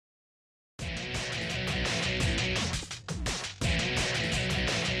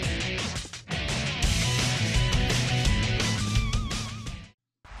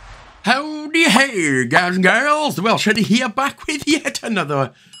Howdy hey, guys and girls, the Welsh Eddie here, back with yet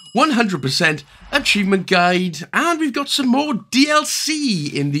another 100% achievement guide, and we've got some more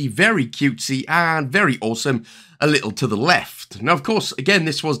DLC in the very cutesy and very awesome A Little to the Left. Now, of course, again,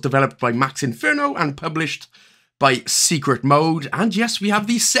 this was developed by Max Inferno and published by Secret Mode, and yes, we have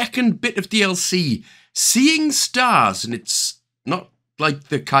the second bit of DLC, Seeing Stars, and it's not like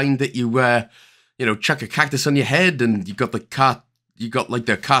the kind that you, chuck a cactus on your head and you got the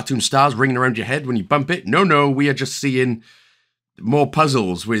cartoon stars ringing around your head when you bump it. No, we are just seeing more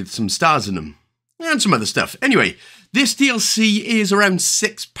puzzles with some stars in them. And some other stuff. Anyway, this DLC is around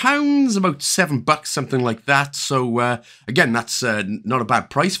 £6, about $7, something like that. So, again, that's not a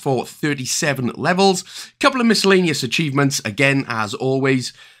bad price for 37 levels. A couple of miscellaneous achievements, again, as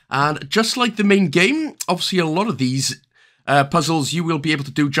always. And just like the main game, obviously a lot of these puzzles you will be able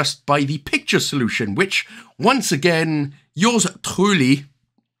to do just by the picture solution, which, once again, yours truly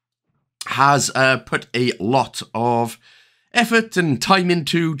has put a lot of effort and time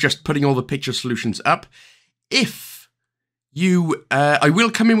into just putting all the picture solutions up. If you, I will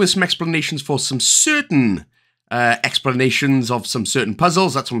come in with some explanations for some certain explanations of some certain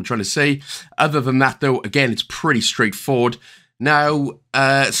puzzles. That's what I'm trying to say. Other than that, though, again, it's pretty straightforward. Now,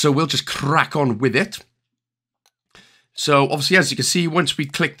 so we'll just crack on with it. So, obviously, as you can see, once we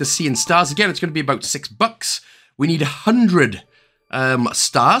click the Seeing Stars, again, it's going to be about $6. We need 100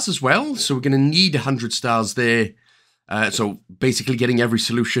 stars as well. So, we're going to need 100 stars there. So, basically getting every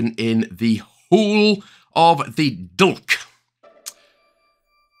solution in the whole of the Dulk.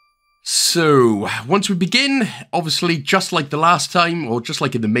 So, once we begin, obviously, just like the last time, or just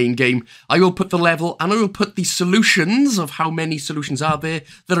like in the main game, I will put the level, and I will put the solutions of how many solutions are there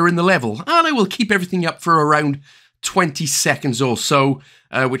that are in the level. And I will keep everything up for around 20 seconds or so,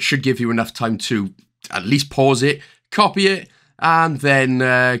 which should give you enough time to at least pause it, copy it, and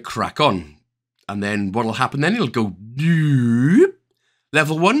then crack on. And then what'll happen then, it'll go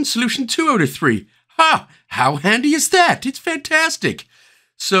level 1, solution 2 out of 3. Ha! How handy is that? It's fantastic.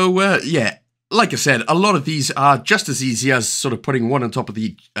 So, yeah, like I said, a lot of these are just as easy as sort of putting one on top of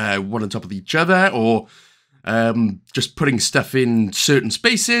each other, or just putting stuff in certain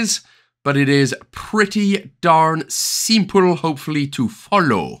spaces. But it is pretty darn simple, hopefully, to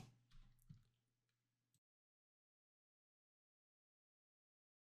follow.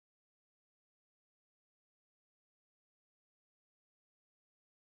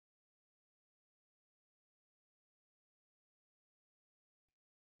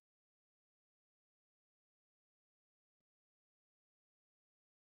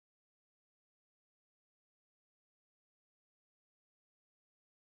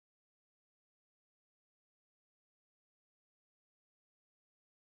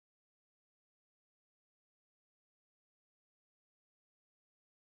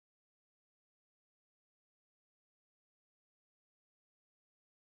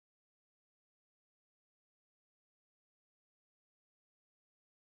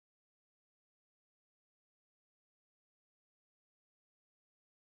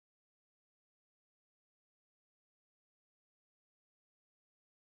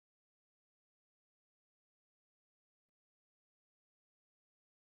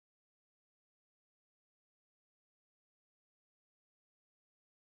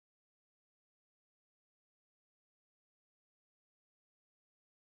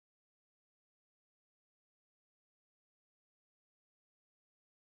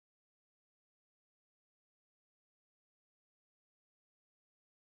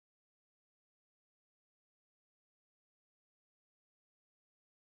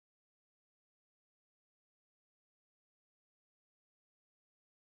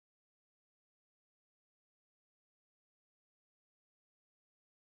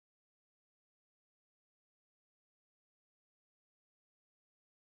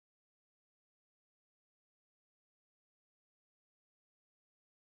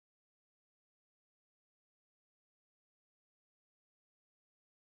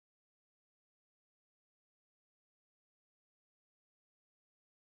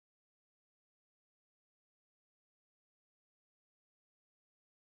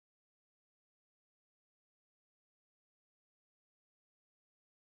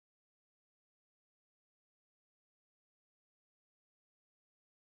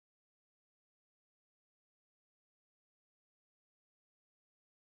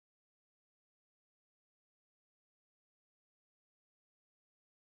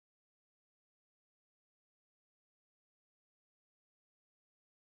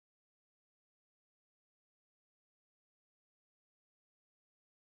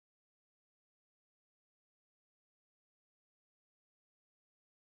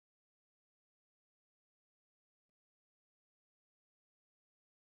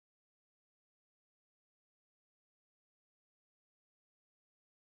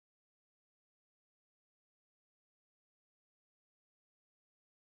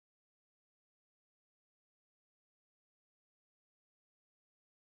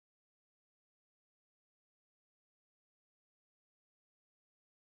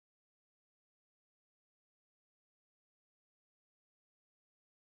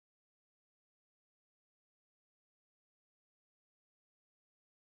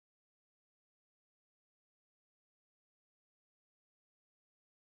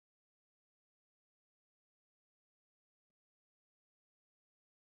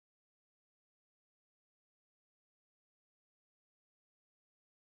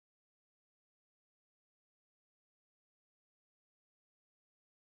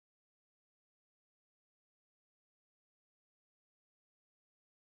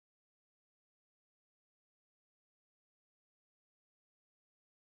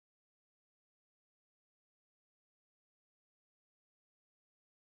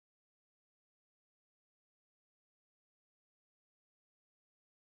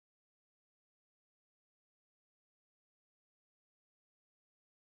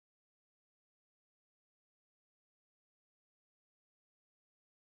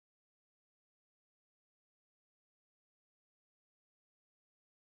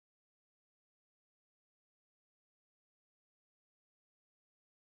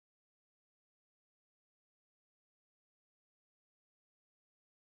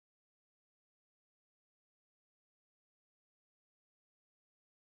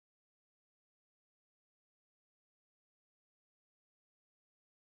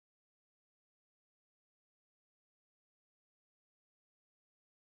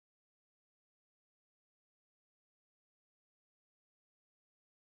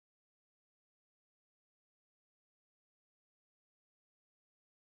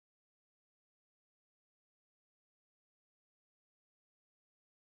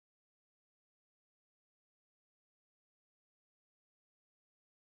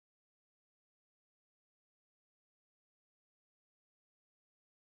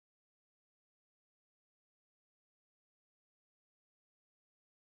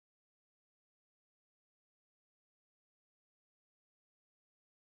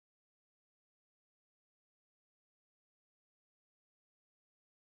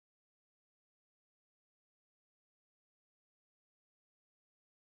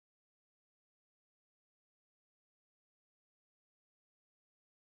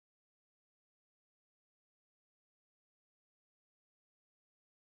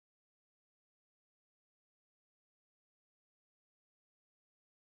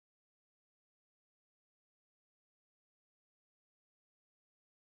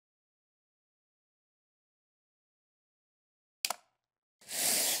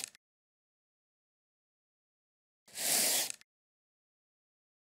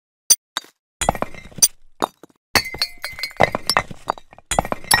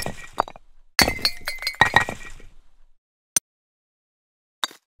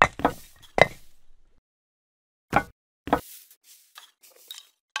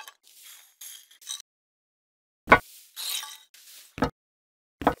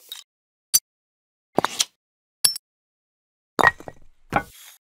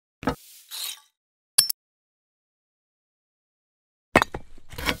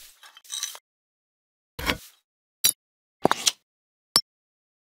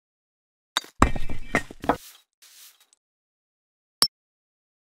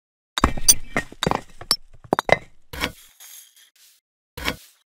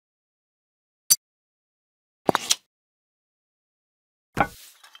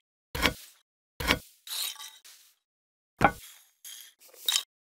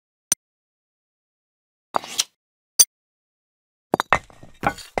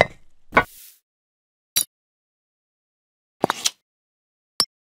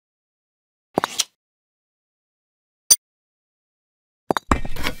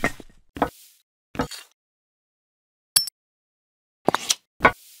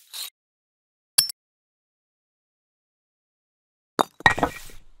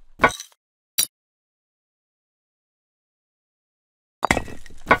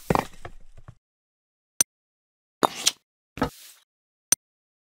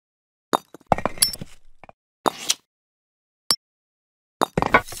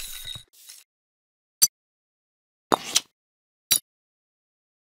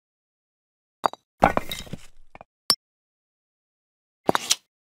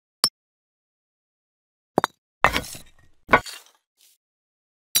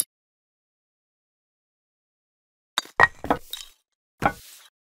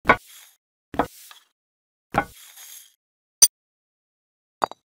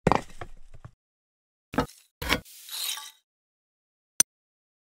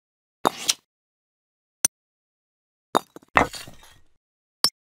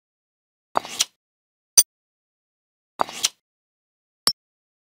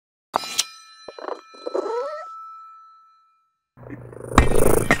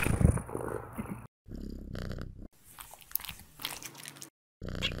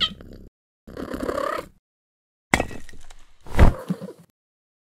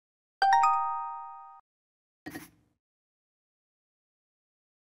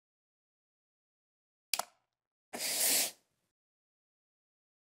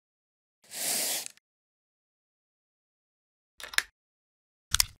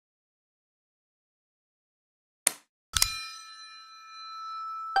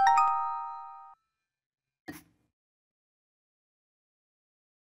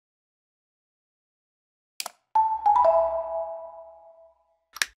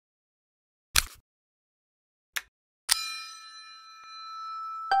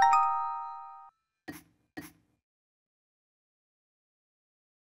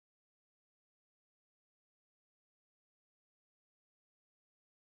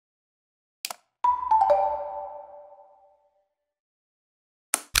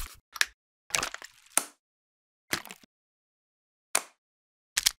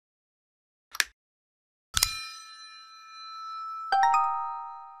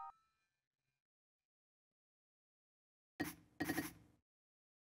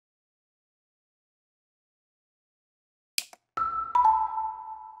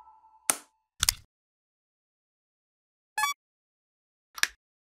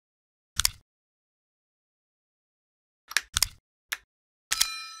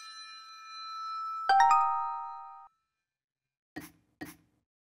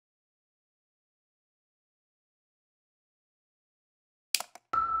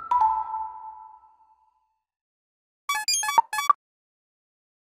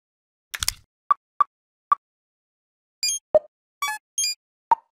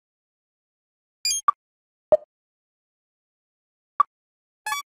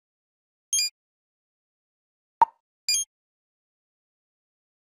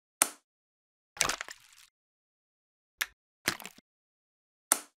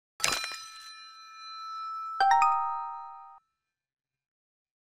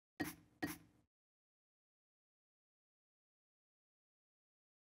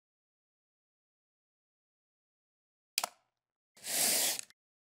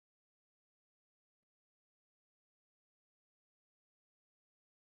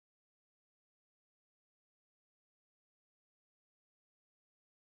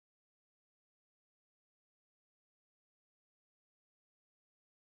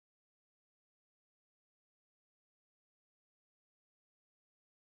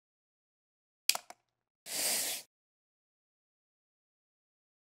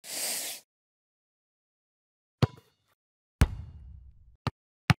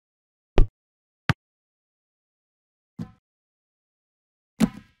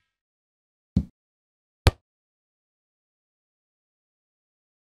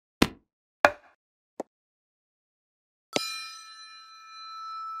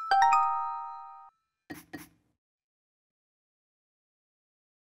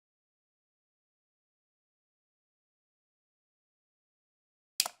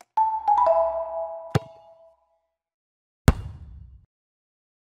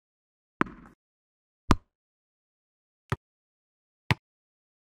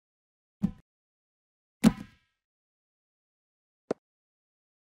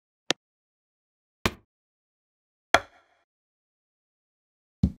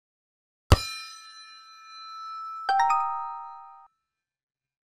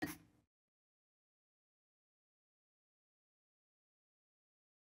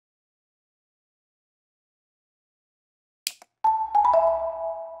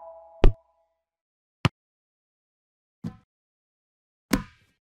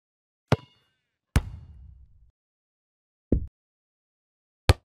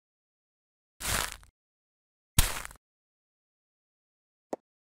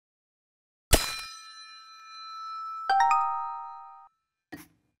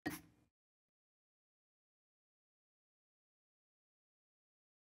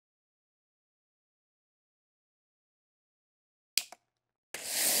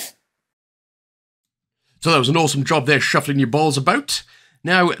 So that was an awesome job there shuffling your balls about.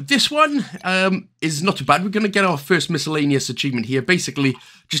 Now, this one is not too bad. We're going to get our first miscellaneous achievement here. Basically,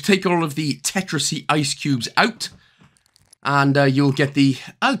 just take all of the Tetra ice cubes out, and you'll get the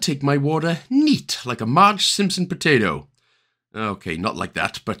I'll take my water neat, like a Marge Simpson potato. Okay, not like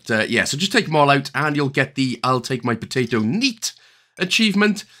that, but yeah, so just take them all out, and you'll get the I'll take my potato neat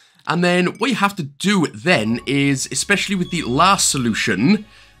achievement. And then what you have to do then is, especially with the last solution,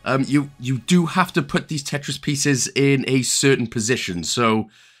 you do have to put these Tetris pieces in a certain position. So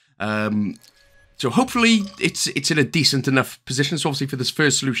so hopefully it's in a decent enough position. So obviously for this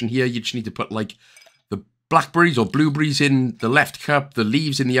first solution here, you just need to put like the blackberries or blueberries in the left cup, the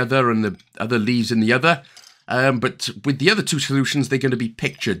leaves in the other, and the other leaves in the other. But with the other two solutions, they're going to be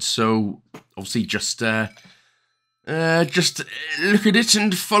pictured. So obviously just look at it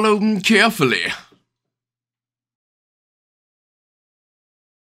and follow them carefully.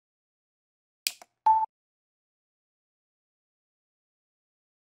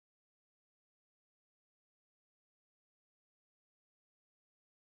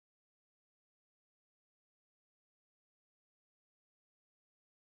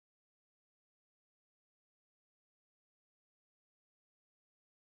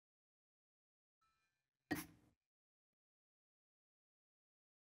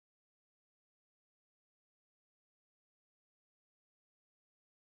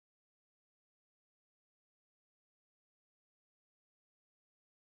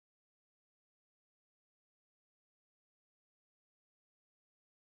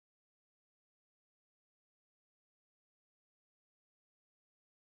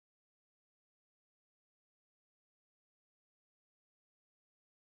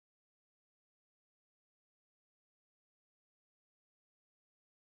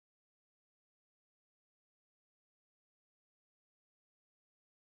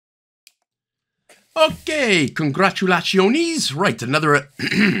 Okay, congratulations. Right, another,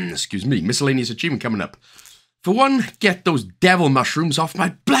 excuse me, miscellaneous achievement coming up. For one, get those devil mushrooms off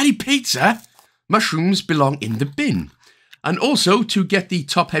my bloody pizza. Mushrooms belong in the bin. And also, to get the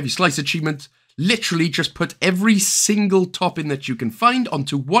top heavy slice achievement, literally just put every single topping that you can find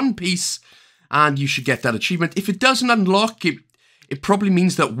onto one piece, and you should get that achievement. If it doesn't unlock, it probably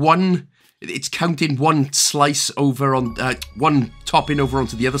means that it's counting one slice over on, one topping over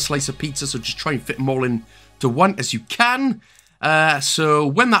onto the other slice of pizza, so just try and fit them all in to one as you can. So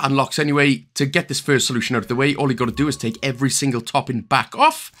when that unlocks anyway, to get this first solution out of the way, all you got to do is take every single topping back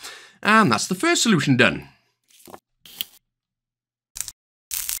off, and that's the first solution done.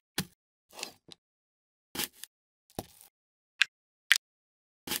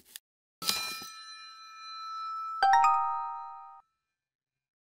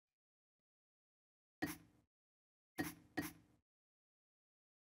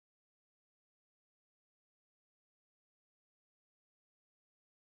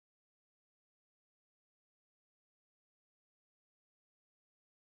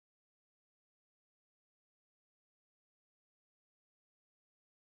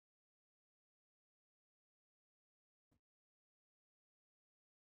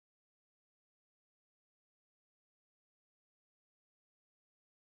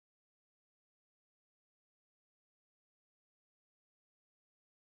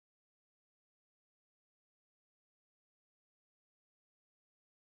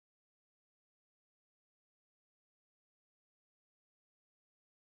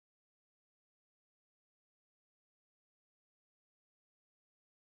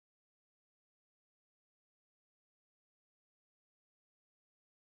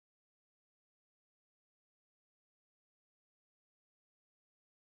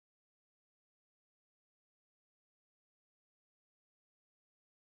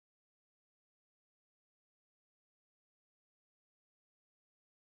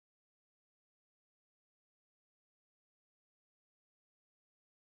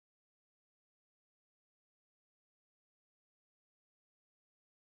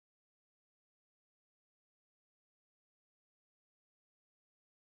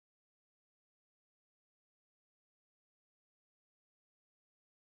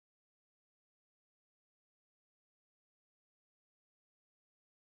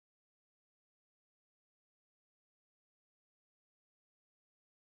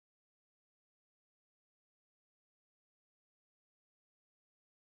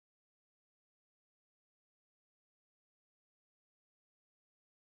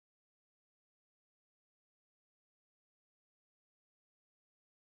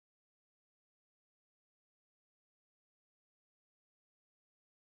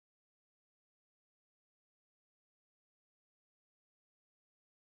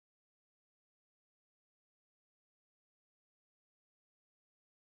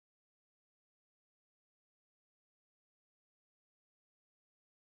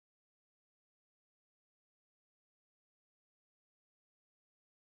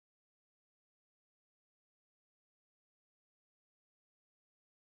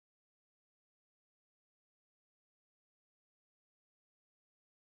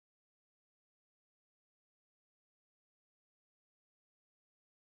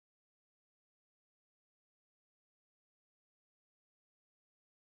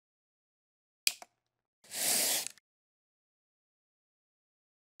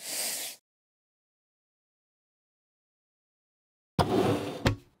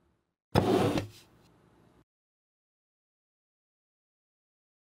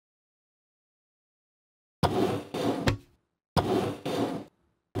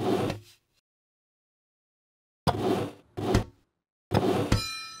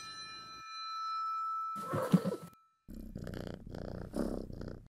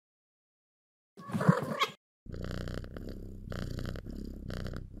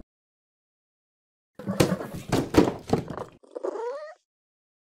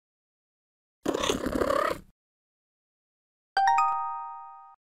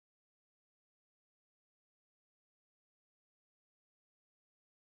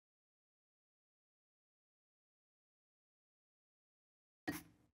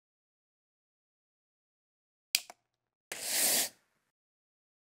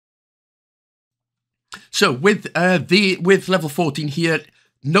 So with level 14 here,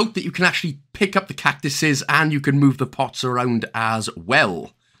 note that you can actually pick up the cactuses and you can move the pots around as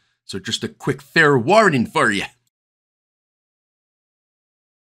well. So just a quick fair warning for you.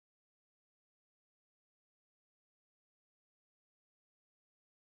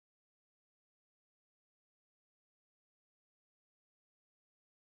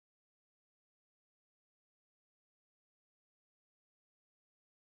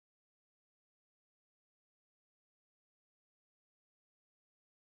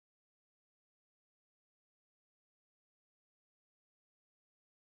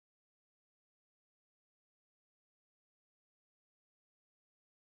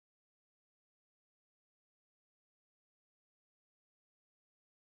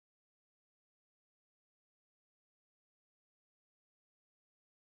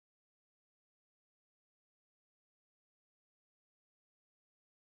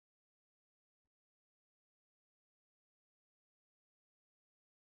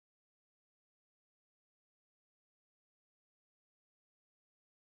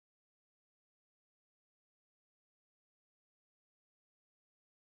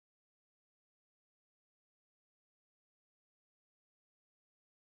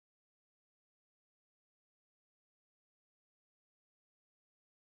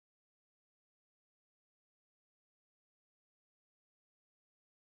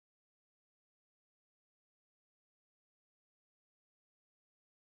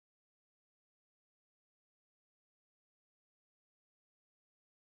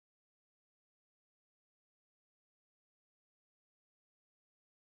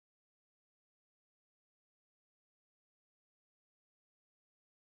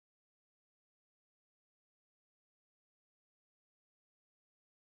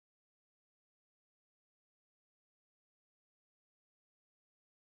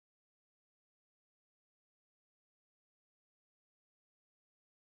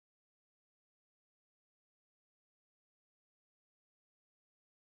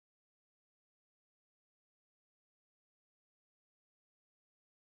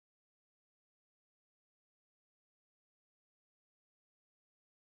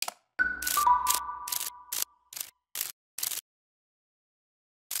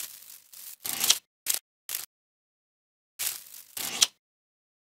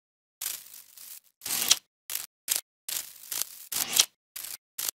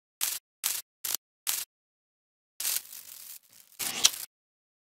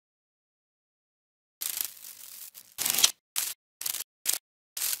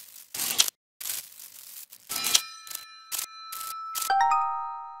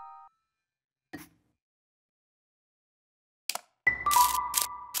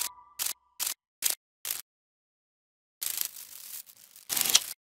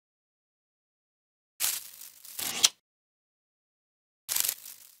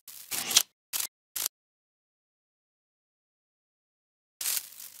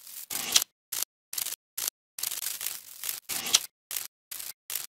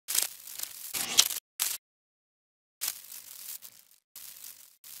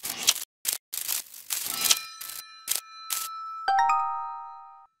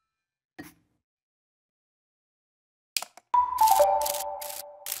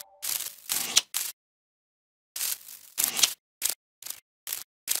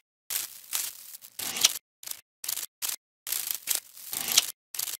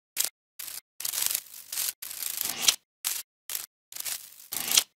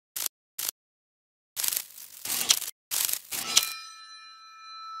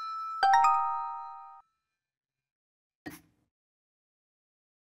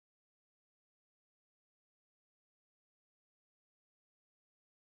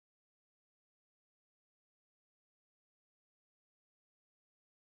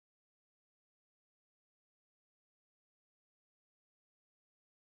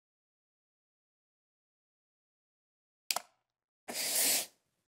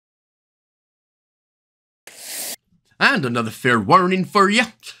 And another fair warning for you.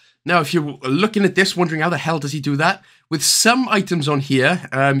 Now, if you're looking at this, wondering how the hell does he do that? With some items on here,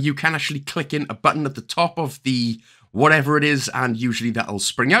 you can actually click in a button at the top of the whatever it is, and usually that'll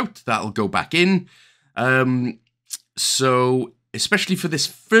spring out, that'll go back in. So, especially for this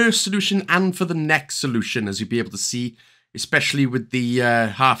first solution and for the next solution, as you'll be able to see, especially with the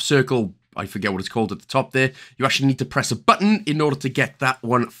half circle, I forget what it's called at the top there, you actually need to press a button in order to get that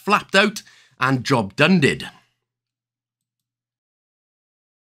one flapped out, and job done did.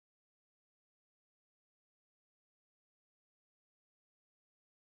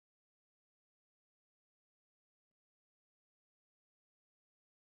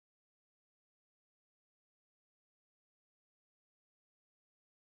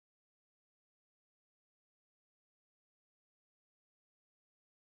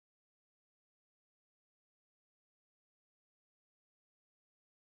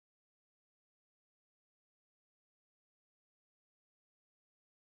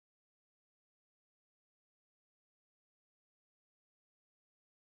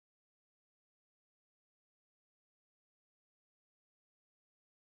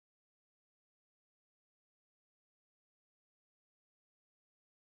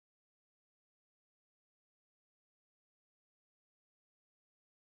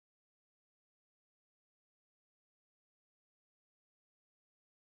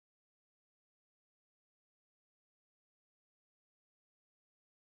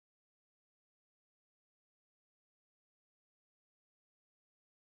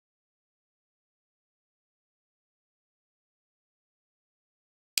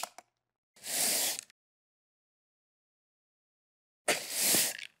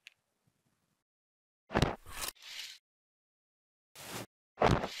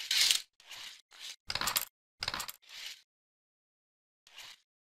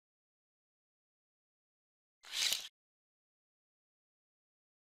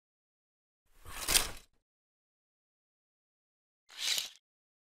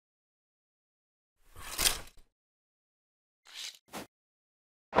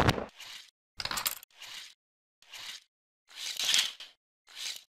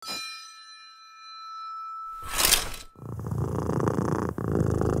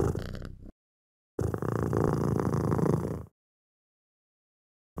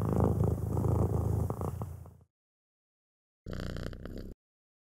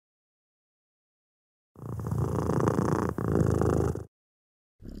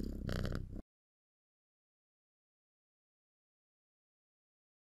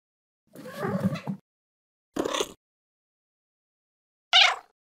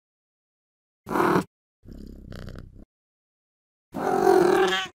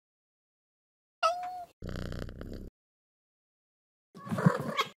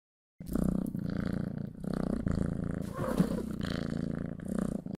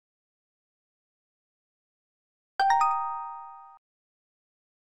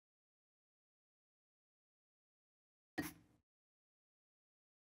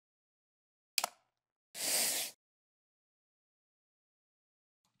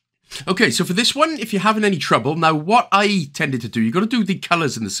 Okay, so for this one, if you're having any trouble, now what I tended to do, you've got to do the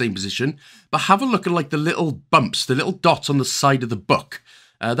colours in the same position, but have a look at like the little bumps, the little dots on the side of the book.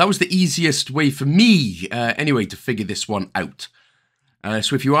 That was the easiest way for me, anyway, to figure this one out.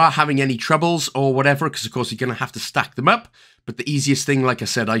 So if you are having any troubles or whatever, because of course you're going to have to stack them up, but the easiest thing, like I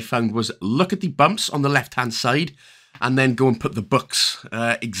said, I found was look at the bumps on the left-hand side and then go and put the books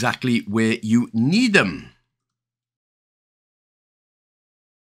exactly where you need them.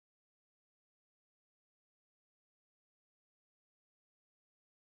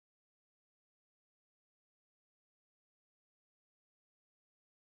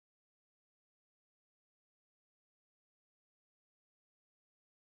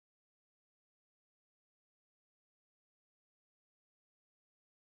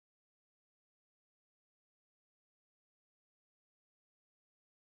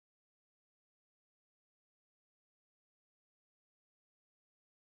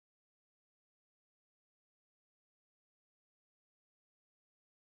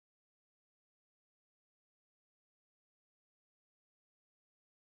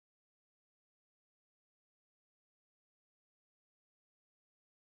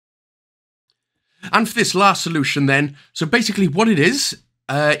 And for this last solution then, so basically what it is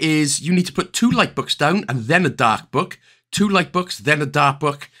you need to put 2 light books down and then a dark book, 2 light books, then a dark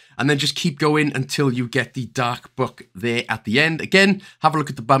book, and then just keep going until you get the dark book there at the end. Again, have a look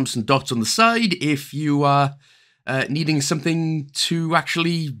at the bumps and dots on the side if you are needing something to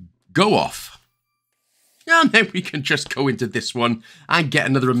actually go off. And then we can just go into this one and get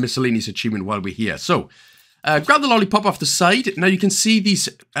another miscellaneous achievement while we're here. So, grab the lollipop off the side. Now you can see these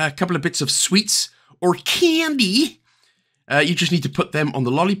couple of bits of sweets or candy. You just need to put them on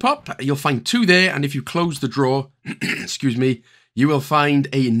the lollipop. You'll find 2 there, and if you close the drawer, excuse me, you will find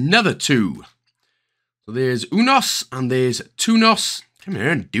another 2. So there's unos and there's tunos. Come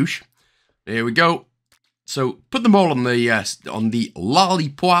here, douche. There we go. So put them all on the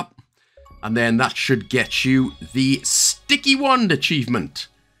lollipop, and then that should get you the sticky wand achievement.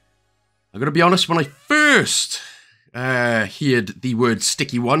 I'm going to be honest, when I first heard the word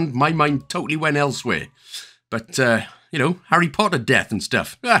sticky wand, my mind totally went elsewhere. But, you know, Harry Potter death and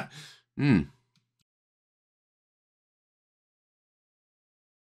stuff.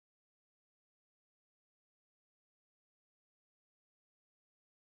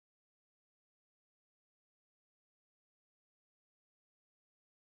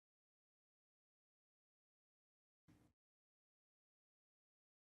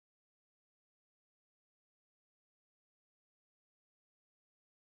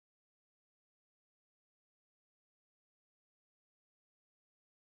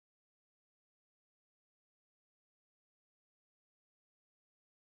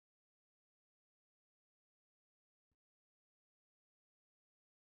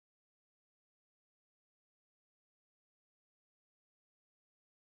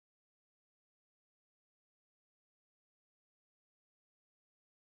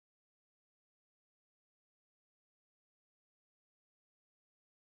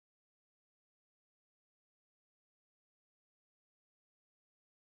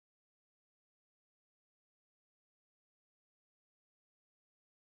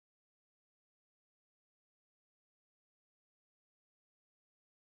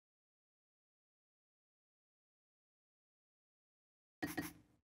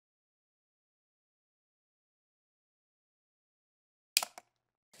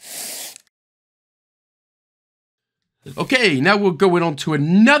 Okay, now we're going on to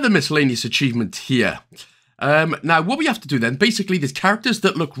another miscellaneous achievement here. Now, what we have to do then, basically, there's characters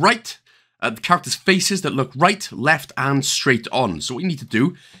that look right, the characters' faces that look right, left, and straight on. So what you need to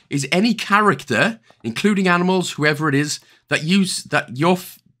do is any character, including animals, whoever it is, that you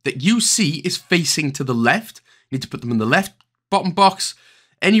see is facing to the left. You need to put them in the left bottom box.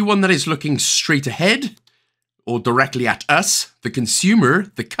 Anyone that is looking straight ahead or directly at us, the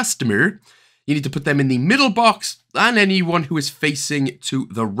consumer, the customer, you need to put them in the middle box, and anyone who is facing to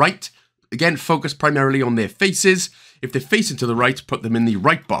the right, again, focus primarily on their faces. If they're facing to the right, put them in the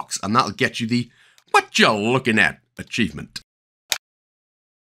right box, and that'll get you the "what you're looking at" achievement.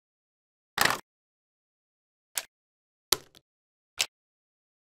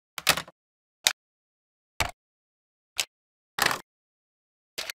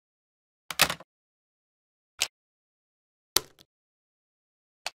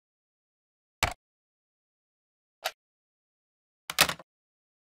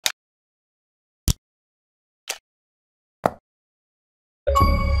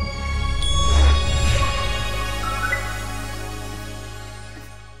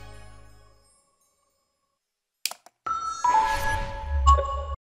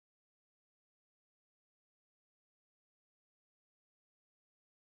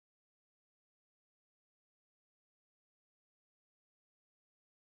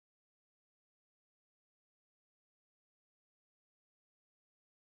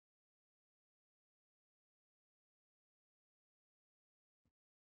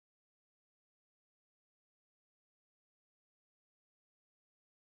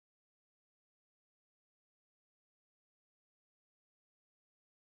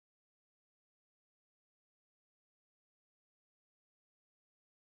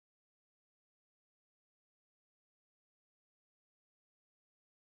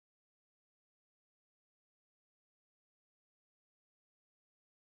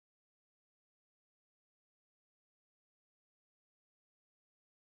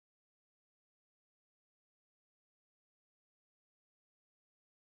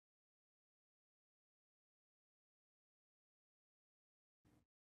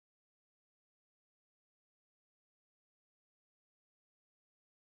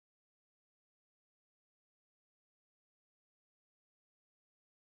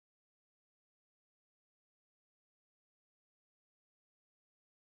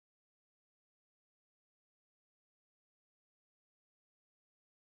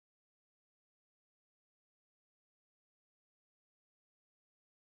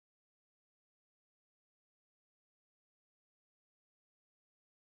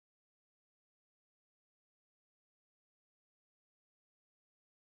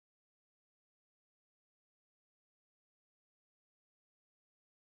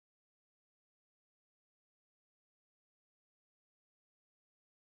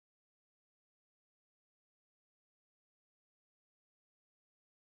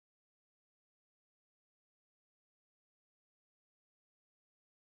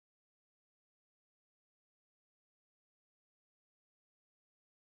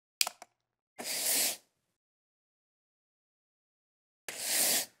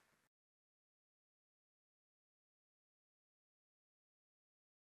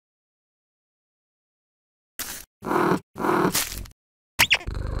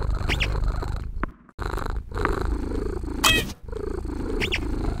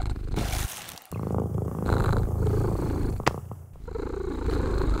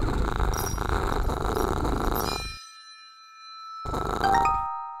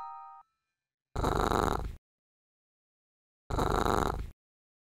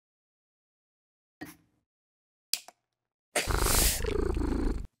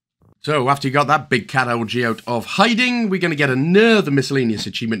 So after you got that big cat algae out of hiding, we're going to get another miscellaneous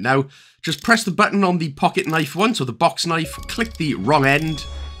achievement now. Just press the button on the pocket knife one, so the box knife, click the wrong end,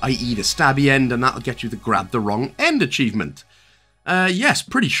 i.e. the stabby end, and that'll get you the grab the wrong end achievement. Yes,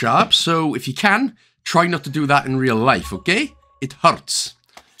 pretty sharp, so if you can, try not to do that in real life, okay? It hurts.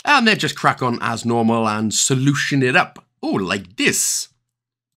 And then just crack on as normal and solution it up. Oh, like this.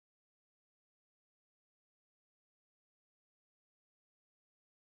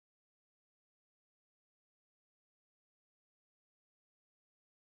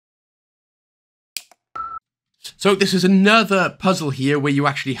 So this is another puzzle here where you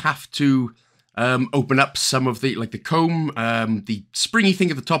actually have to open up some of the, like the comb, the springy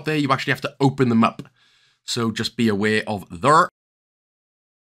thing at the top there, you actually have to open them up. So just be aware of that.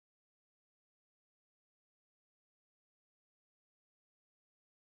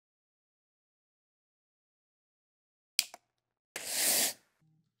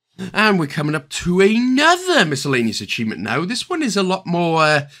 And we're coming up to another miscellaneous achievement now. This one is a lot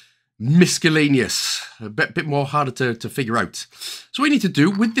more miscellaneous, a bit more harder to figure out. So what you need to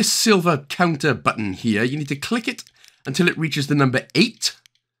do with this silver counter button here, you need to click it until it reaches the number 8.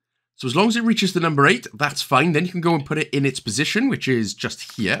 So as long as it reaches the number 8, that's fine. Then you can go and put it in its position, which is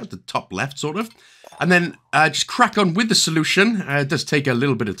just here, at the top left, sort of. And then just crack on with the solution. It does take a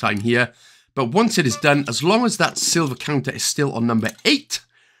little bit of time here. But once it is done, as long as that silver counter is still on number 8,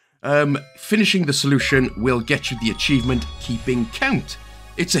 finishing the solution will get you the achievement keeping count.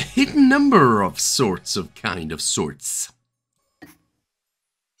 It's a hidden number of sorts.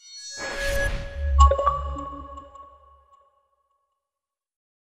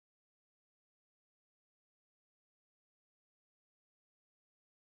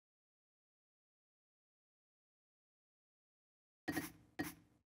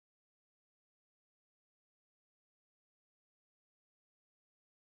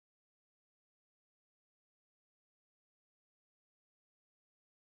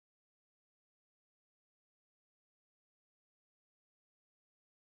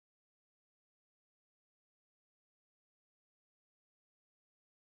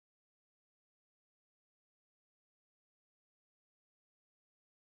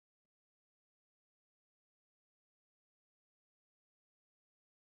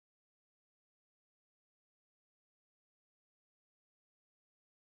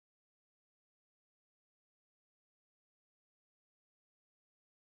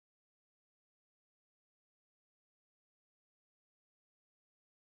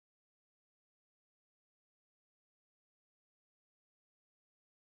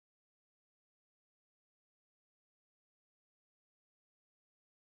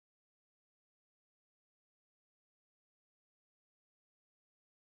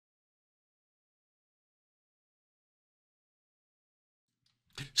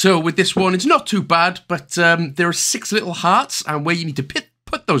 So with this one, it's not too bad, but there are 6 little hearts, and where you need to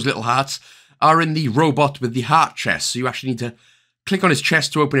put those little hearts are in the robot with the heart chest. So you actually need to click on his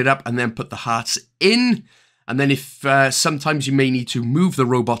chest to open it up and then put the hearts in. And then if sometimes you may need to move the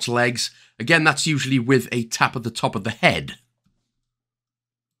robot's legs, again, that's usually with a tap at the top of the head.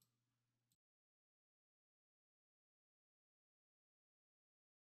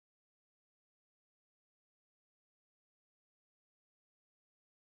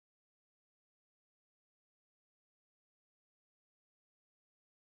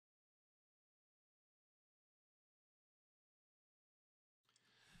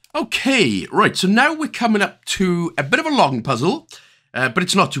 Okay, right, so now we're coming up to a bit of a long puzzle, but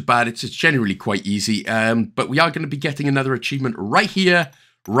it's not too bad. It's generally quite easy, but we are going to be getting another achievement right here,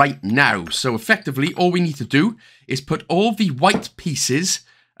 right now. So effectively, all we need to do is put all the white pieces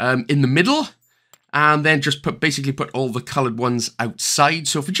in the middle, and then just basically put all the coloured ones outside.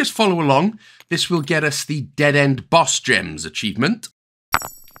 So if we just follow along, this will get us the Dead End Boss Gems achievement.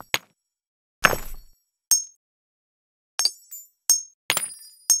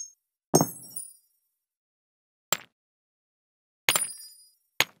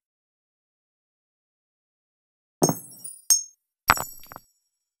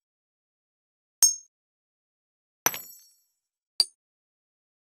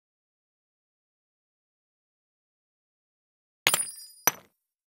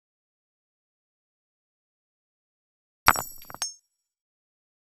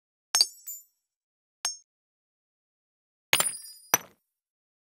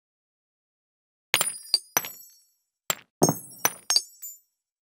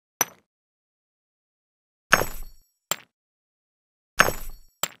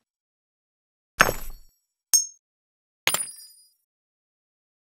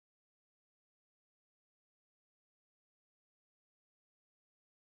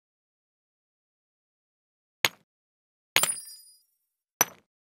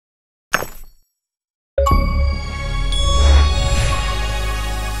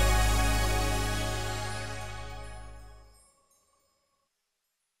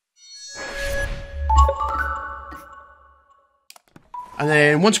 And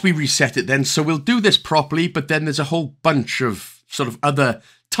then once we reset it then, so we'll do this properly, but then there's a whole bunch of sort of other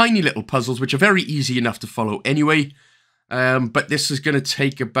tiny little puzzles, which are very easy enough to follow anyway. But this is going to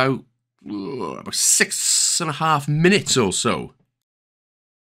take about 6.5 minutes or so.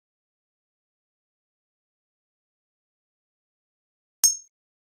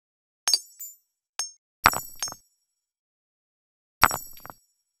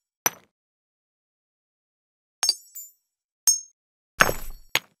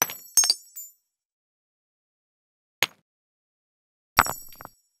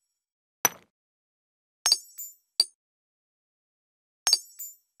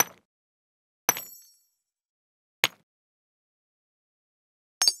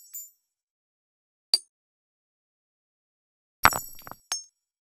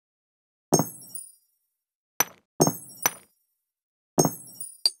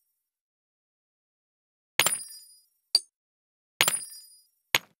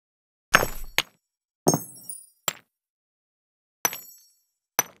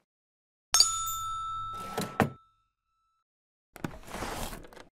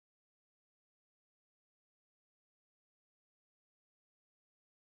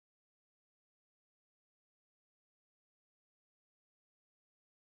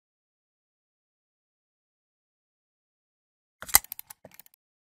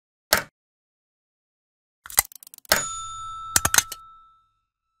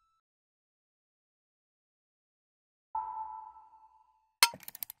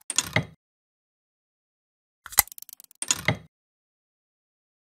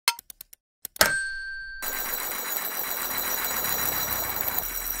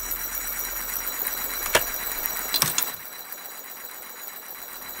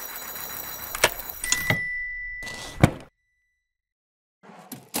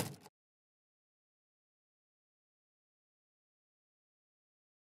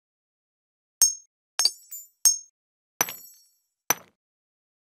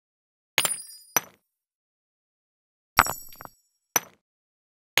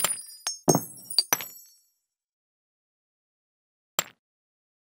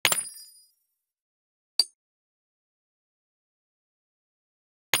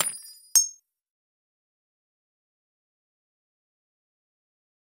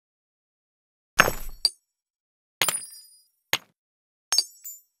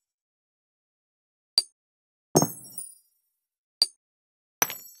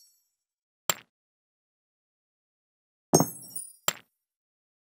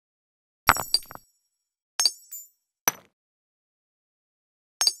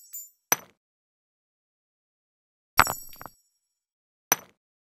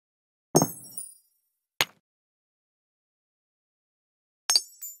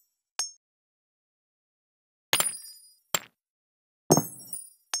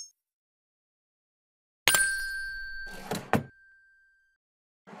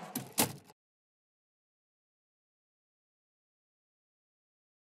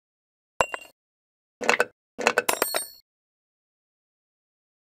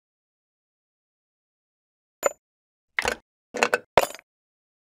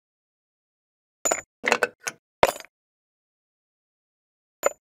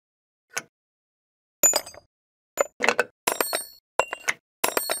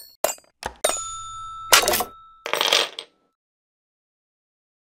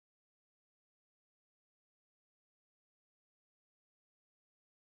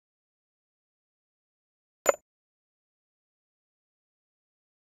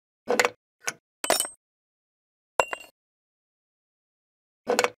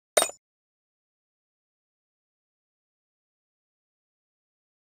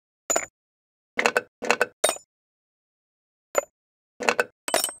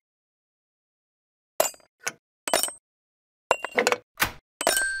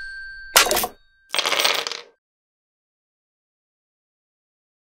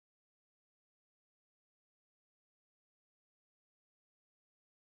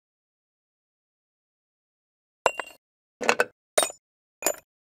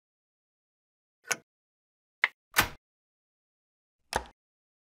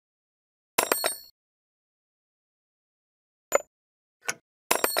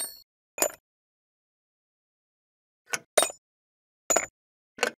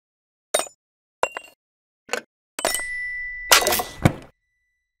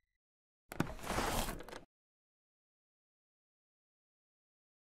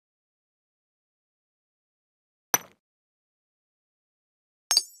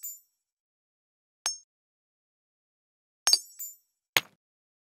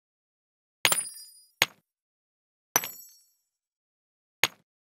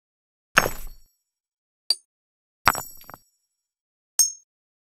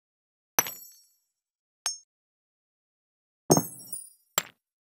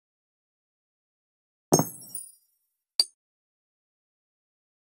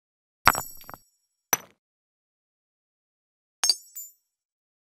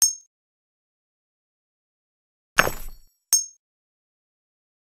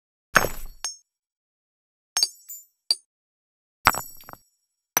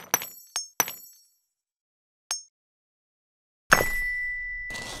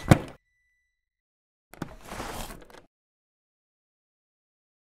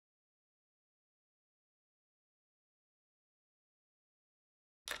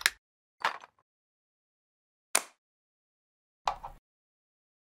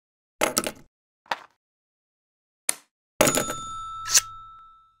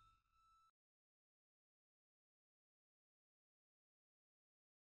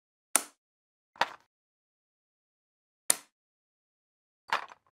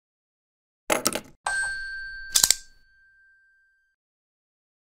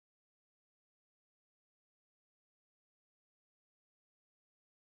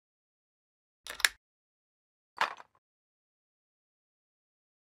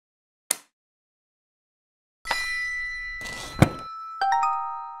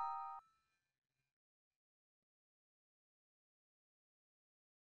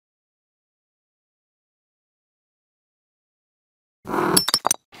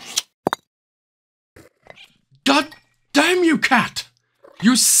 God damn you, cat!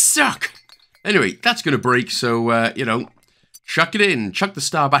 You suck! Anyway, that's going to break, so, you know, chuck it in. Chuck the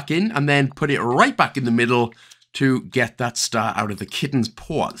star back in, and then put it right back in the middle to get that star out of the kitten's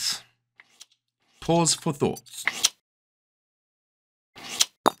paws. Pause for thoughts.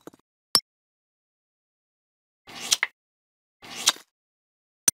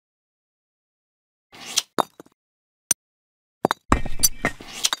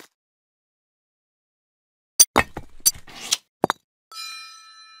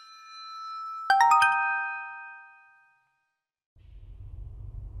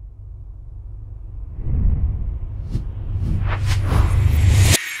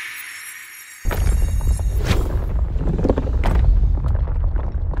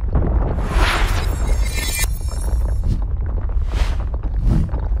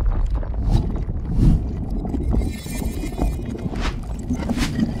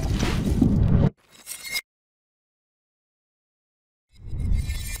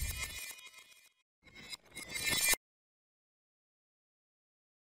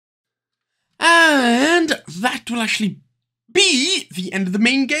 And that will actually be the end of the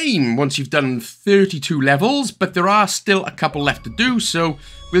main game once you've done 32 levels, but there are still a couple left to do, so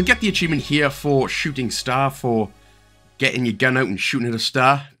we'll get the achievement here for shooting star, for getting your gun out and shooting at a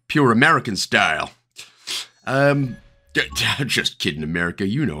star. Pure American style. Just kidding, America,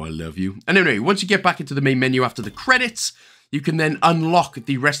 you know I love you. And anyway, once you get back into the main menu after the credits, you can then unlock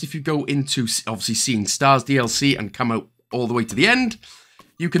the rest. If you go into, obviously, Seeing Stars DLC and come out all the way to the end,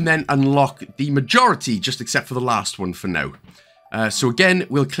 you can then unlock the majority, just except for the last one for now. So again,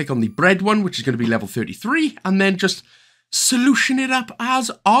 we'll click on the bread one, which is going to be level 33, and then just solution it up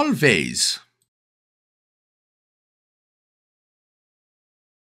as always.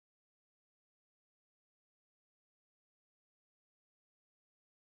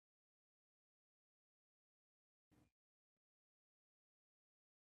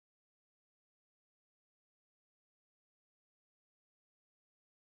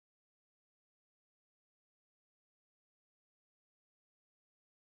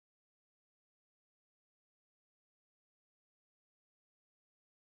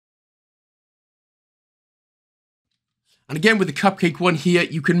 And again, with the cupcake one here,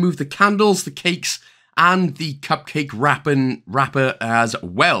 you can move the candles, the cakes, and the cupcake wrapper as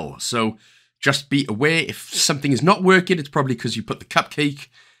well. So just be aware, if something is not working, it's probably because you put the cupcake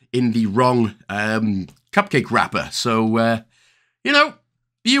in the wrong cupcake wrapper. So, you know,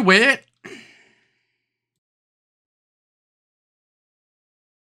 be aware.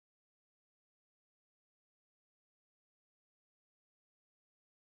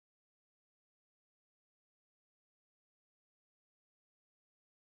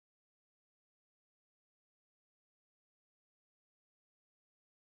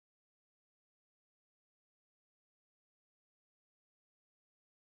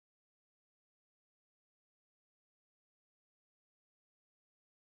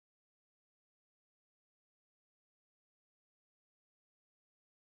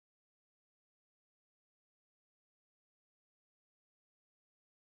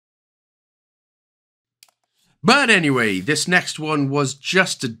 But anyway, this next one was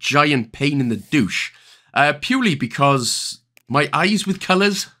just a giant pain in the douche. Purely because my eyes with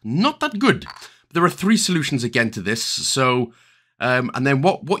colours, not that good. There are 3 solutions again to this, so... and then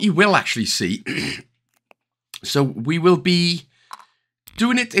what you will actually see... so we will be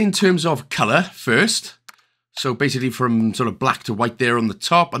doing it in terms of colour first. So basically from sort of black to white there on the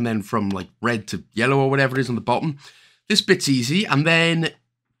top, and then from like red to yellow or whatever it is on the bottom. This bit's easy, and then...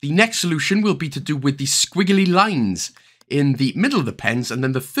 the next solution will be to do with the squiggly lines in the middle of the pens, and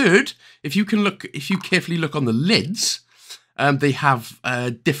then the third, if you carefully look on the lids, they have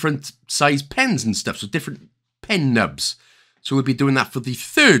different size pens and stuff, so different pen nubs. So we'll be doing that for the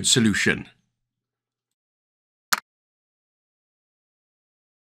third solution.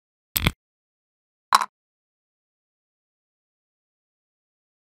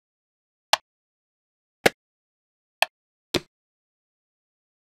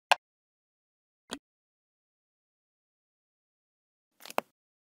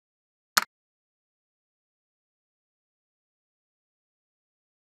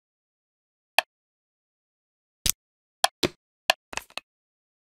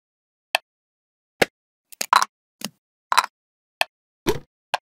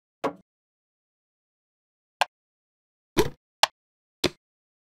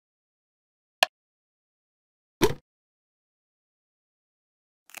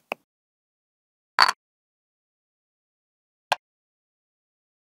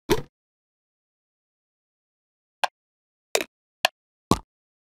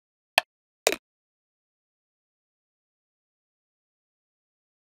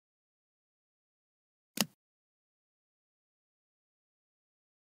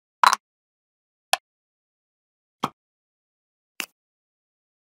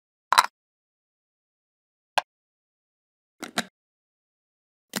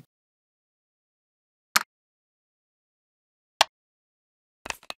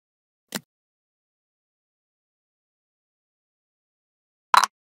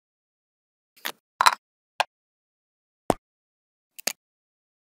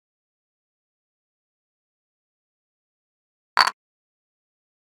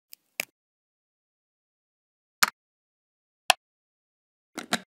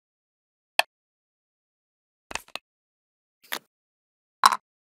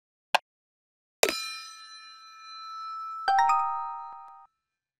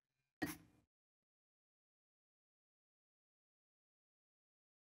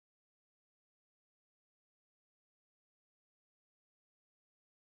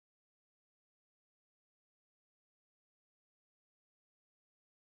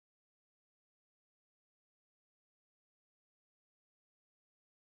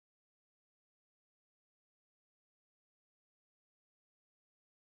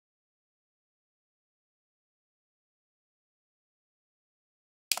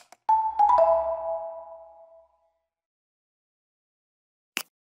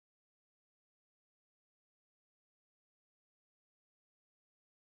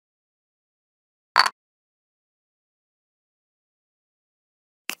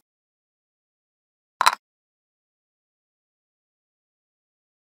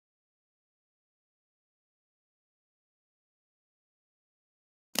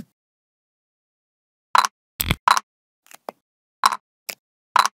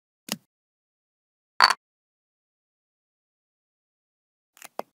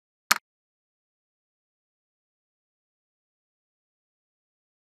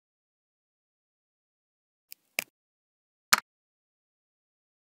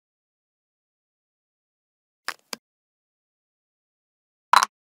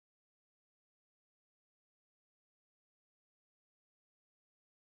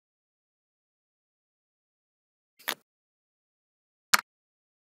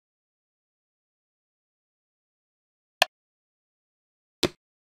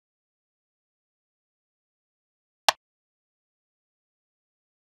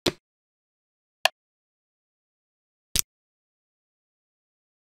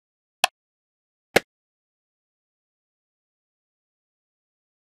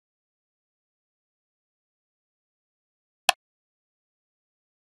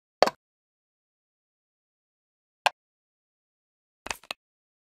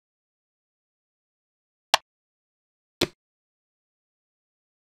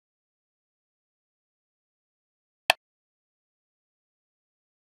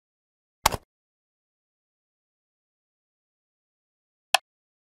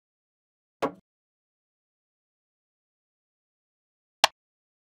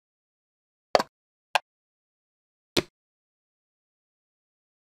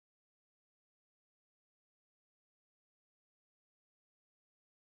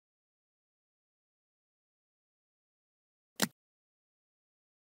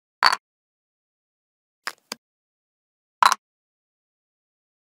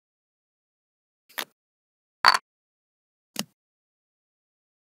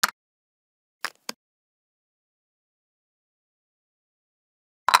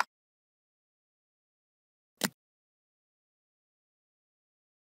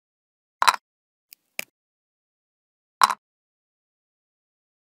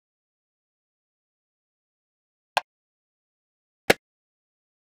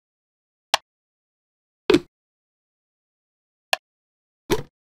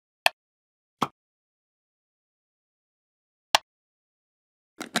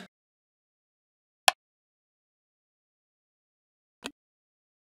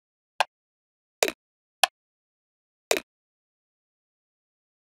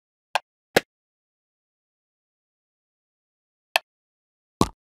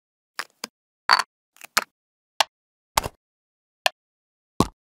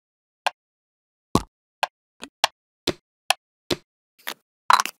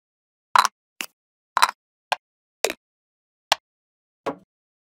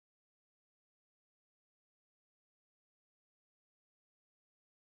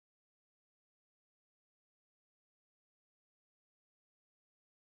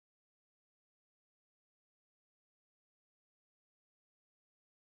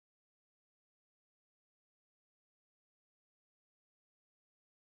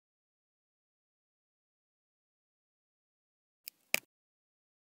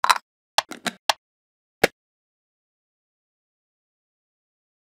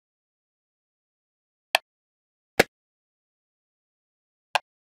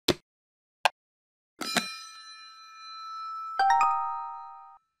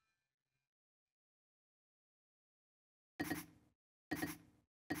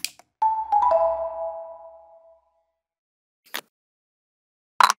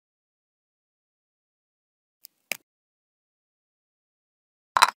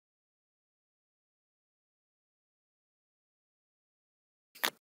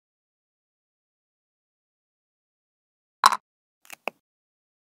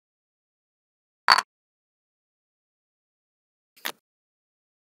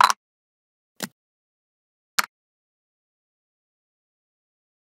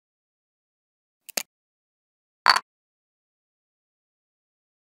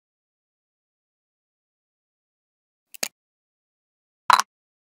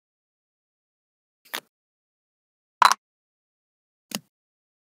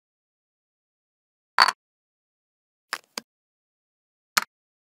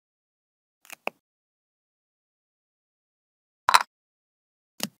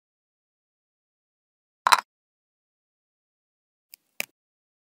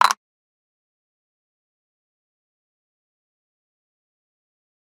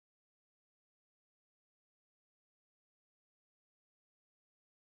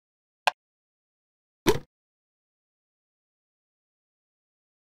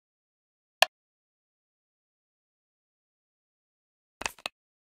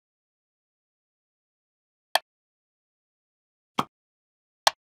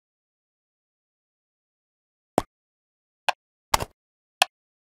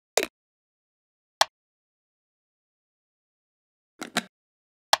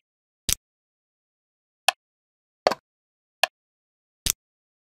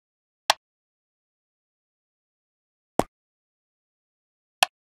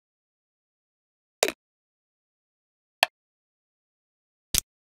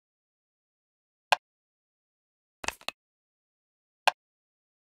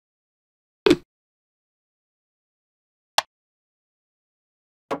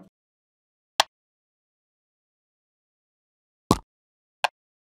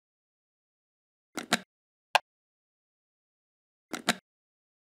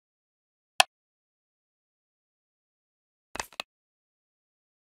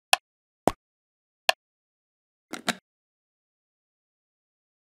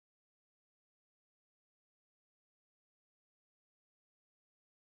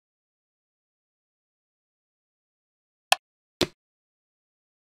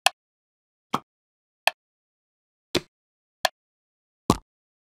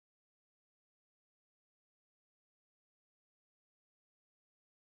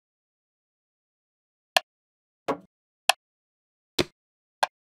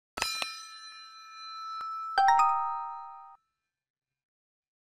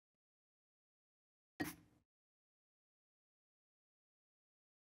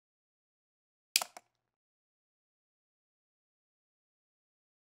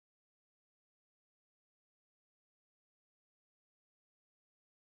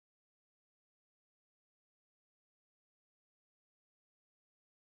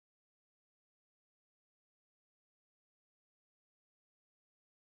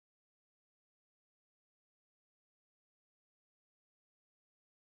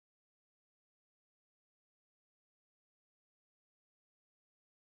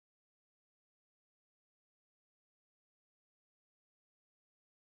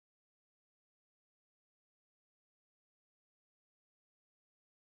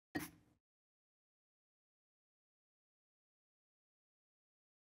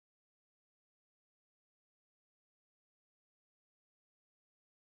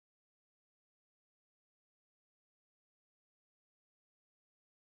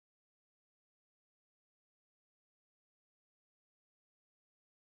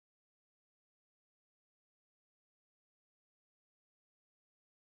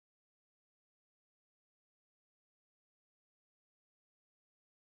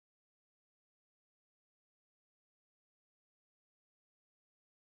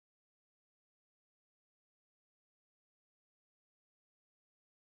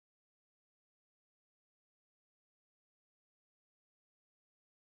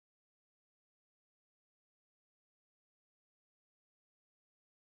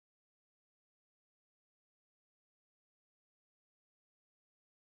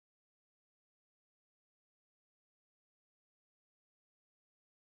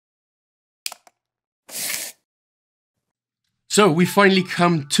 So we finally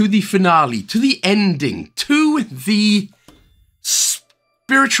come to the finale, to the ending, to the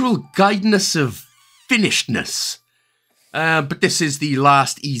spiritual guidance of finishedness. But this is the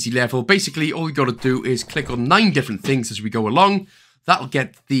last easy level. Basically, all we got to do is click on 9 different things as we go along. That'll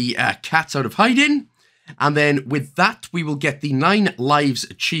get the cats out of hiding. And then with that, we will get the 9 lives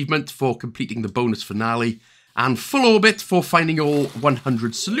achievement for completing the bonus finale. And full orbit for finding all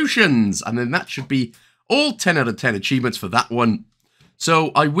 100 solutions. And then that should be all 10 out of 10 achievements for that one.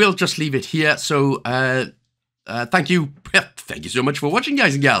 So I will just leave it here. So thank you so much for watching,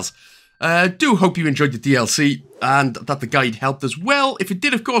 guys and gals. Do hope you enjoyed the DLC and that the guide helped as well. If it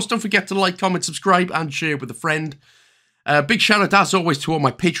did, of course, don't forget to like, comment, subscribe, and share with a friend. Big shout out, as always, to all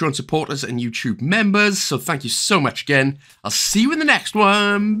my Patreon supporters and YouTube members. So thank you so much again. I'll see you in the next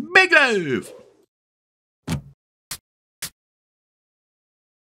one. Big love!